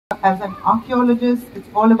As an archaeologist, it's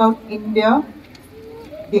all about India,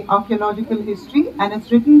 the archaeological history, and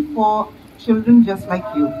it's written for children just like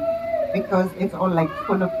you, because it's all like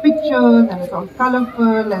full of pictures and it's all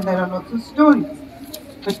colorful and there are lots of stories.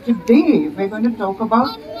 But today we're going to talk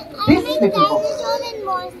about this little book.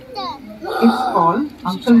 It's called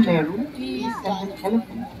Uncle Nehru and an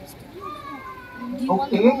Elephant.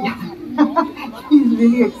 Okay, he's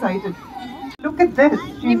really excited. Look at this.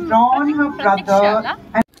 She's drawn her brother,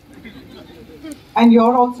 and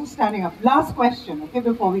you're also standing up. Last question, okay,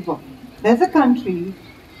 before we go. There's a country,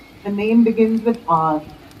 the name begins with R.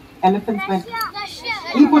 Elephants went.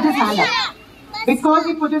 He put his hand up. Because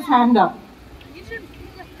he put his hand up.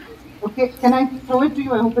 Okay, can I throw it to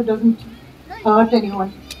you? I hope it doesn't hurt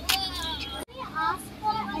anyone. Ask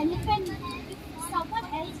for an elephant. If someone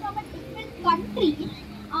else from a different country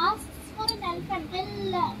asks for an elephant,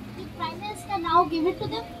 will the Prime Minister now give it to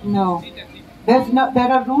them? No.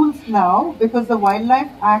 There are rules now, because the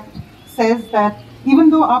Wildlife Act says that even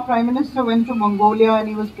though our Prime Minister went to Mongolia and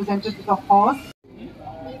he was presented with a horse.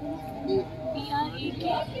 You're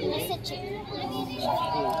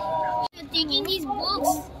taking these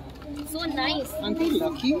books. So nice. Aren't they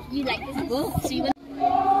lucky? You like this book? So you will...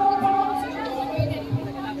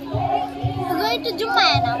 We're going to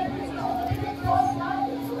Jumbaya now.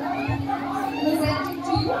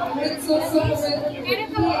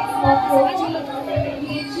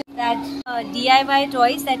 That DIY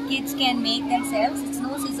toys that kids can make themselves. It's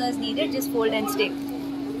no scissors needed, just fold and stick.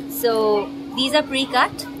 So these are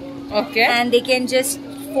pre-cut. Okay. And they can just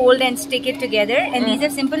fold and stick it together. And these are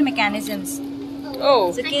simple mechanisms.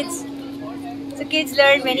 Oh. So kids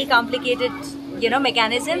learn many complicated,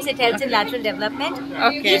 mechanisms. It helps in lateral development.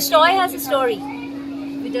 Okay. Each toy has a story.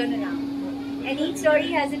 We turn around. And each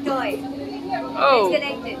story has a toy. Oh. It's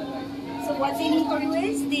connected. So what they need to do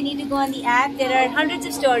is, they need to go on the app. There are hundreds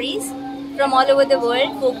of stories from all over the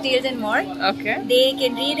world, folk tales and more. Okay. They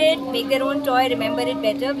can read it, make their own toy, remember it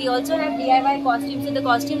better. We also have DIY costumes. So the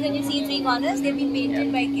costumes that you see in three corners, they've been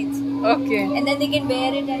painted by kids. Okay. And then they can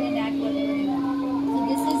wear it and enact whatever they want. So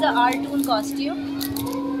this is a cartoon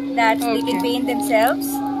costume that they can paint themselves.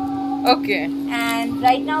 Okay. And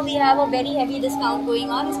right now we have a very heavy discount going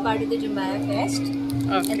on as part of the Jumbaya Fest.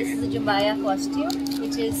 Okay. And this is the Jumbaya costume,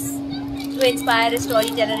 which is to inspire a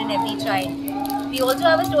storyteller in every child. We also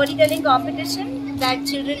have a storytelling competition that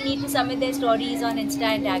children need to submit their stories on Insta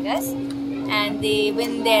and tag us. And they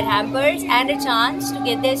win their hampers and a chance to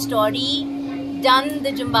get their story done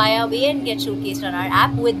the Jumbaya way and get showcased on our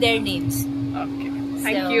app with their names. Okay.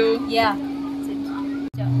 Thank you. Yeah.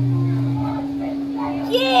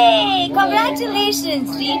 Yay!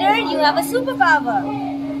 Congratulations, reader! You have a superpower.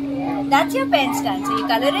 That's your pen stand. So you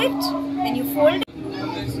color it, then you fold it.